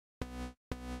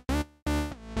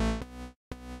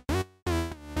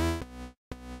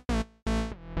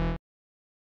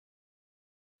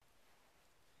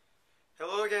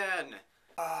Hello again!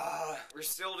 We're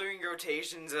still doing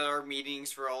rotations at our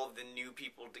meetings for all of the new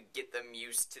people to get them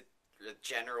used to the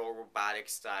general robotic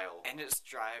style. And it's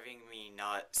driving me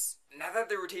nuts. Not that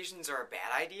the rotations are a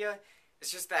bad idea,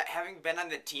 it's just that having been on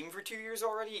the team for 2 years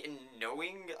already and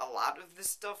knowing a lot of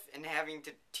this stuff and having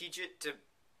to teach it to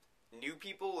new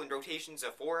people in rotations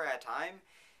of 4 at a time,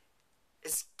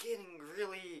 it's getting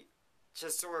really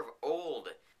just sort of old.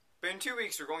 But in 2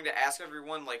 weeks, we're going to ask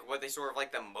everyone, like, what they sort of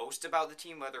like the most about the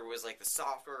team, whether it was, like, the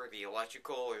software, or the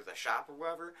electrical, or the shop, or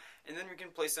whatever, and then we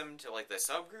can place them to, like, the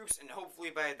subgroups, and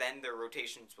hopefully by then their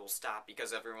rotations will stop,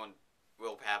 because everyone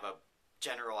will have a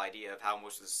general idea of how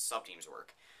most of the sub-teams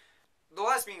work. The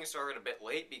last meeting started a bit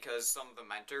late, because some of the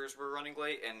mentors were running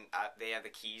late, and they have the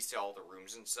keys to all the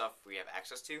rooms and stuff we have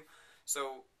access to,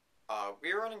 so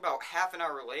we were running about half an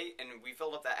hour late, and we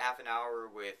filled up that half an hour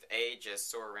with A, just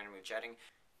sort of randomly chatting,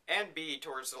 and B,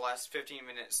 towards the last 15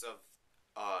 minutes of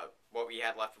what we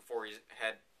had left before we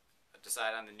had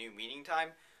decided on the new meeting time,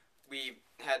 we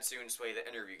had students play the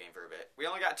interview game for a bit. We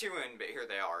only got 2 in, but here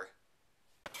they are.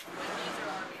 What needs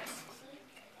are obvious?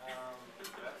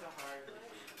 That's a hard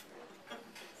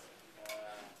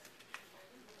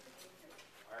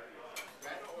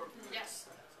Red or yes?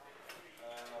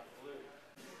 blue.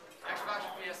 Xbox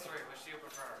or PS3, which do you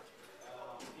prefer?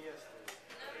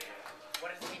 PS3.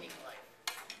 What is meaning like?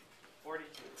 42.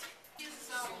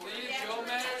 Selena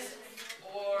Gomez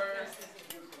or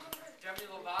Demi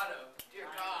Lovato? Dear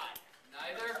God.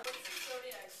 Neither? What's the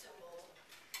zodiac symbol?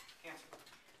 Cancer.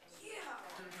 Yeah!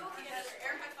 Go together.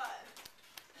 Air high five.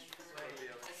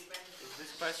 Is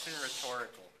this question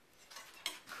rhetorical?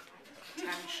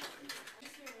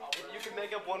 If you could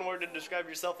make up one word to describe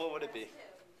yourself, what would it be?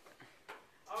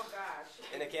 Oh gosh.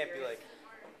 And it can't be like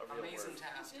a real Amazing word.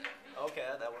 tastic. Okay,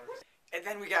 that works. And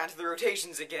then we got into the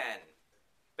rotations again.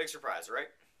 Big surprise, right?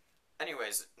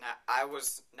 Anyways, now I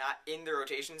was not in the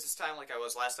rotations this time like I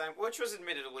was last time, which was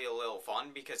admittedly a little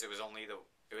fun because it was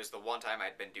the one time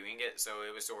I'd been doing it, so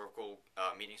it was sort of cool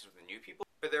meeting some of the new people.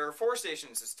 But there were 4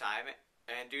 stations this time,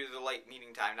 and due to the late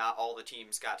meeting time, not all the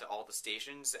teams got to all the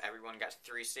stations. Everyone got to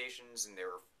 3 stations, and there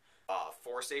were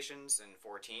 4 stations and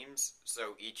 4 teams,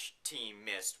 so each team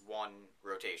missed 1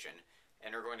 rotation.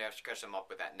 And we're going to have to catch them up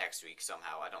with that next week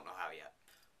somehow. I don't know how yet.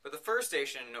 But the first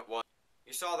station was,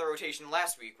 you saw the rotation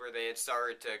last week where they had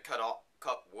started to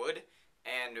cut wood,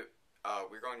 and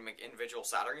we're going to make individual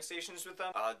soldering stations with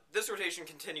them. This rotation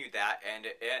continued that, and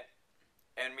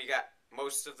we got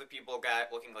most of the people got it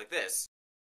looking like this.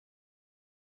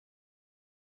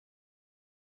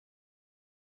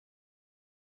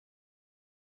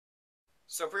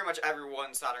 So pretty much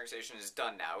everyone's soldering station is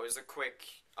done now. It was a quick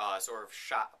sort of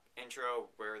shop intro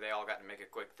where they all got to make a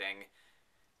quick thing,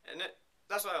 and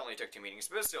that's why it only took 2 meetings,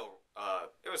 but it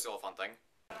was still a fun thing.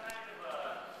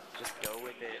 Just go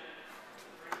with it.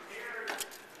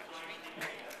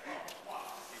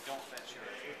 You don't fetch your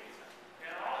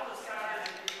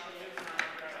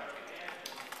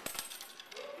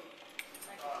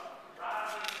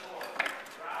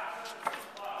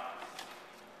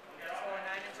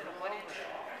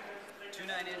Two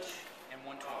 9-inch and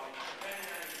one 12.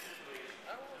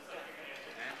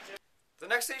 The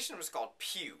next station was called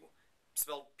Pew,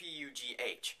 spelled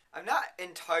P-U-G-H. I'm not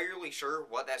entirely sure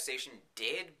what that station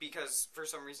did because for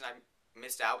some reason I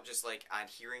missed out just like on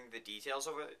hearing the details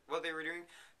of it, what they were doing.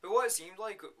 But what it seemed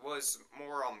like was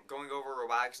more going over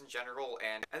robotics in general,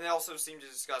 and they also seemed to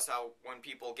discuss how when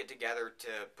people get together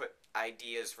to put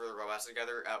ideas for the robots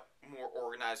together, more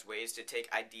organized ways to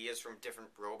take ideas from different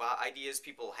robot ideas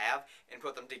people have and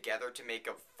put them together to make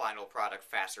a final product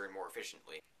faster and more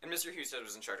efficiently. And Mr. Husted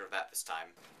was in charge of that this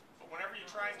time. But whenever you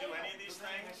try and do any of these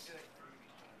things,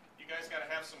 you guys got to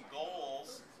have some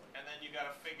goals, and then you got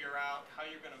to figure out how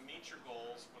you're going to meet your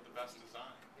goals with the best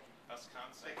design, best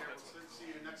concept.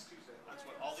 See you next Tuesday. That's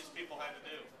what all these people had to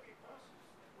do.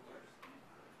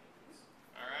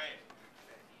 All right.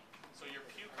 So your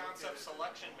Pew Concept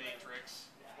Selection Matrix,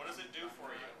 what does it do for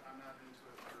you? I'm not into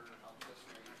it for just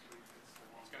for next week.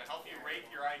 It's going to help you rate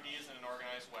your ideas in an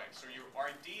organized way. So your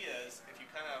ideas, if you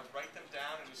kind of write them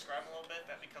down and describe them a little bit,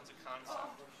 that becomes a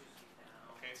concept.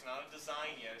 Okay, it's not a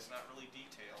design yet, it's not really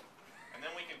detailed. And then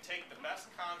we can take the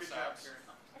best concepts,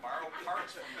 borrow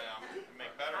parts from them, and make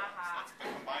better ones. That's the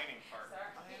combining part.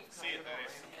 See it,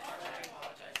 Dave.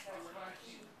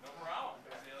 No problem.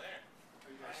 See you later.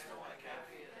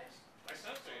 I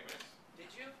sent David.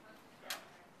 Did you?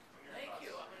 Thank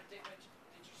you. I'm gonna take my.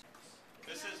 Did you?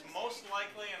 This is most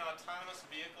likely an autonomous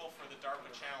vehicle for the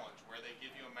DARPA challenge, where they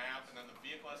give you a map and then the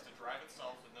vehicle has to drive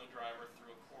itself with no driver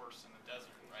through a course in the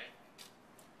desert, right?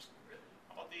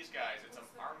 How about these guys? It's an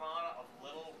armada of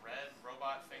little red robot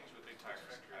robot things with big tires.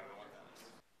 I don't know what that is.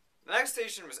 The next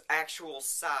station was actual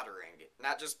soldering.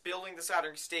 Not just building the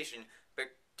soldering station,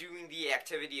 but doing the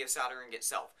activity of soldering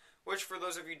itself. Which, for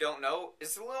those of you who don't know,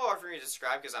 is a little hard for me to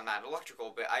describe because I'm not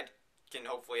electrical, but I can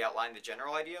hopefully outline the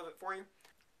general idea of it for you.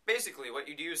 Basically, what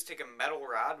you do is take a metal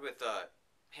rod with a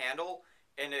handle,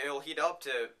 and it'll heat up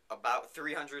to about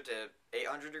 300 to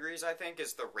 800 degrees, I think,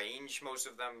 is the range most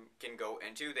of them can go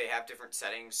into. They have different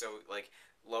settings, so, like,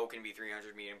 low can be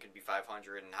 300, medium can be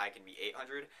 500, and high can be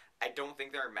 800. I don't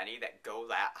think there are many that go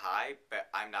that high, but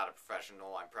I'm not a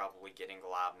professional. I'm probably getting a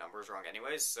lot of numbers wrong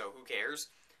anyways, so who cares?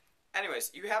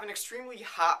 Anyways, you have an extremely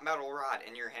hot metal rod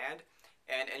in your hand,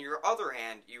 and in your other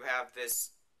hand, you have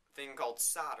this thing called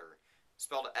solder,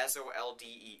 spelled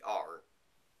S-O-L-D-E-R.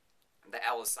 The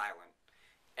L is silent.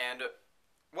 And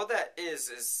what that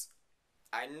is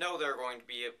I know there are going to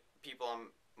be people on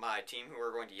my team who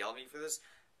are going to yell at me for this,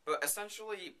 but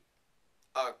essentially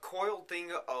a coiled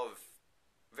thing of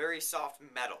very soft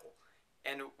metal.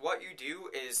 And what you do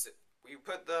is you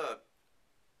put the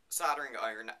soldering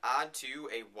iron onto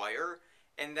a wire,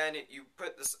 and then you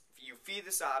feed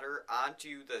the solder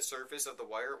onto the surface of the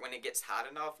wire when it gets hot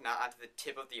enough, not onto the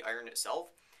tip of the iron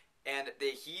itself. And the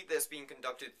heat that's being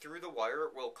conducted through the wire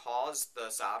will cause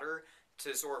the solder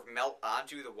to sort of melt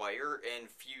onto the wire and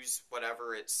fuse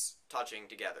whatever it's touching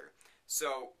together.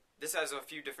 So this has a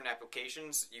few different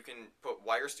applications. You can put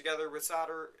wires together with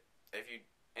solder,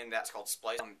 and that's called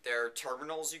splice. There are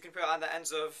terminals you can put on the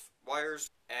ends of wires,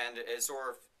 and it sort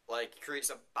of like creates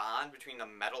a bond between the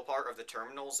metal part of the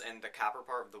terminals and the copper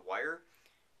part of the wire.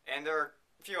 And there are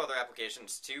a few other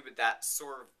applications too, but that's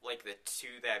sort of like the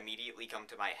two that immediately come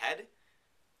to my head.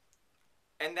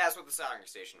 And that's what the soldering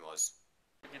station was.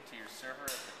 Get to your server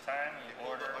at the time you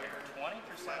order. 20%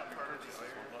 of your purchases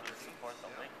will go to support the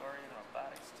Lake Orion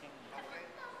Robotics team. Okay.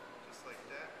 Just like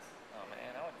that. Oh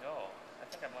man, I would go. I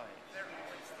think I might.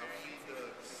 I'll feed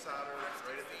the solder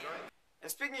right at the joint. And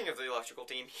speaking of the electrical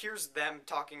team, here's them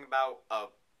talking about a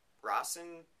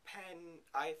Rosin pen,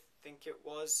 I think it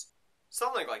was.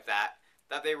 Something like that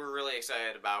they were really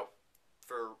excited about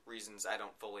for reasons I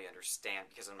don't fully understand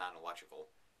because I'm not electrical.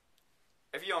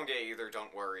 If you don't get it either,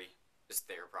 don't worry. It's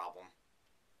their problem.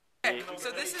 Okay,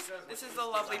 so this is the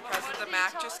lovely present that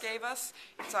Mac just gave us.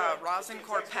 It's a rosin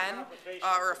core pen,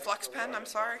 or a flux pen, I'm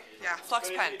sorry. Yeah, flux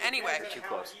pen. Anyway,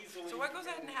 so what goes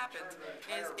ahead and happens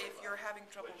is if you're having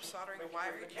trouble soldering a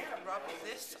wire, you can rub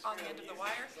this on the end of the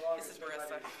wire. This is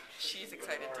Marissa. She's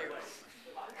excited too.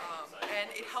 And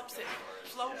it helps it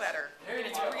flow better. And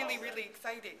it's really, really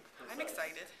exciting. I'm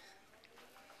excited.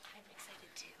 I'm excited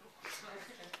too.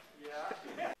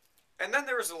 And then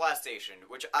there was the last station,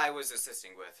 which I was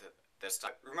assisting with this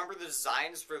time. Remember the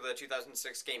designs for the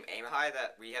 2006 game Aim High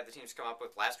that we had the teams come up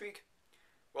with last week?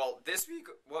 Well, this week,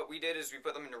 what we did is we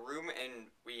put them in a room and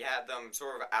we had them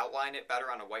sort of outline it better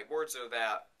on a whiteboard so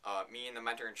that me and the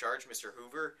mentor in charge, Mr.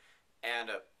 Hoover, and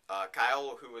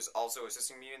Kyle, who was also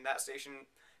assisting me in that station,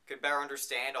 could better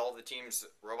understand all the team's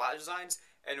robot designs.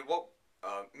 And what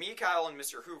me, Kyle, and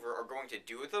Mr. Hoover are going to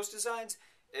do with those designs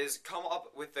is come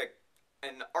up with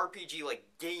an RPG-like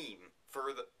game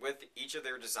with each of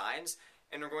their designs,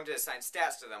 and we're going to assign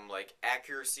stats to them, like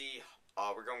accuracy.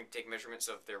 We're going to take measurements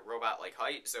of their robot-like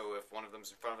height, so if one of them's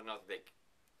in front of another,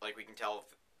 we can tell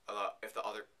if the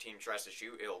other team tries to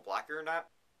shoot, it'll block it or not.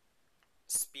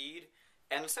 Speed,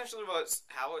 and essentially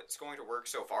how it's going to work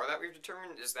so far that we've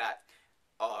determined is that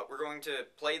we're going to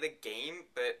play the game,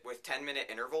 but with 10-minute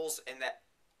intervals, and that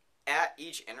at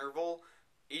each interval,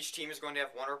 each team is going to have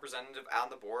one representative on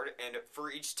the board, and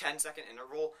for each 10-second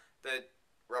interval, the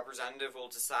representative will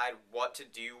decide what to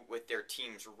do with their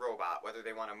team's robot, whether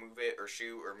they want to move it or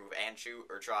move and shoot,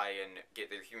 or try and get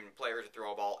their human player to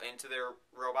throw a ball into their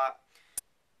robot.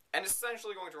 And it's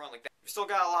essentially going to run like that. We've still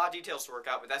got a lot of details to work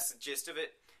out, but that's the gist of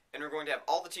it. And we're going to have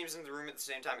all the teams in the room at the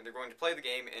same time, and they're going to play the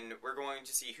game, and we're going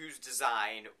to see whose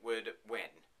design would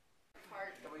win.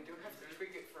 But we do have to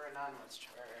tweak it for anonymous.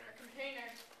 Our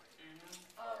container is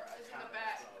in the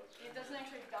back. It doesn't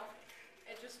actually dump.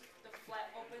 It just, the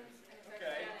flap opens and it's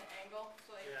actually at an angle,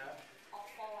 so they all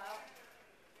fall out.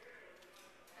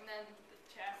 And then the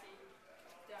chassis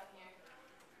down here.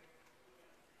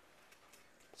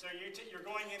 So you're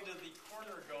going into the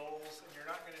corner goals, and you're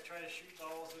not going to try to shoot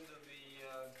balls into the...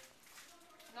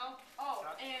 No? Oh,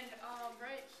 and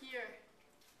right here,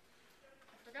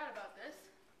 I forgot about this,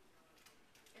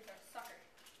 is our sucker.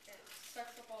 It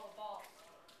sucks up all the balls.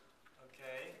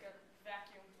 Okay. Like a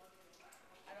vacuum.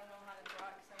 I don't know how to draw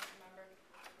it because I don't remember.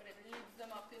 But it leads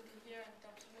them up into here and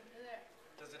dumps them into there.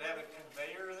 Does it have a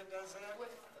conveyor that does that?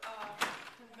 With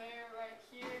conveyor right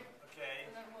here. Okay.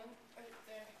 And then one right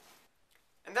there.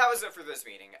 And that was it for this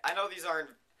meeting. I know these aren't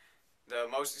the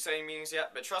most exciting meetings yet,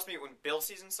 but trust me, when build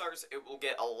season starts, it will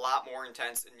get a lot more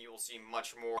intense, and you will see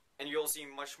much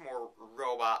more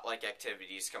robot-like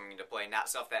activities coming into play. Not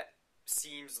stuff that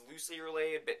seems loosely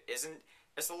related, but isn't.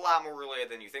 It's a lot more related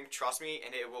than you think. Trust me,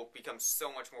 and it will become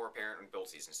so much more apparent when build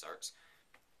season starts.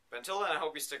 But until then, I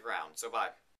hope you stick around. So bye.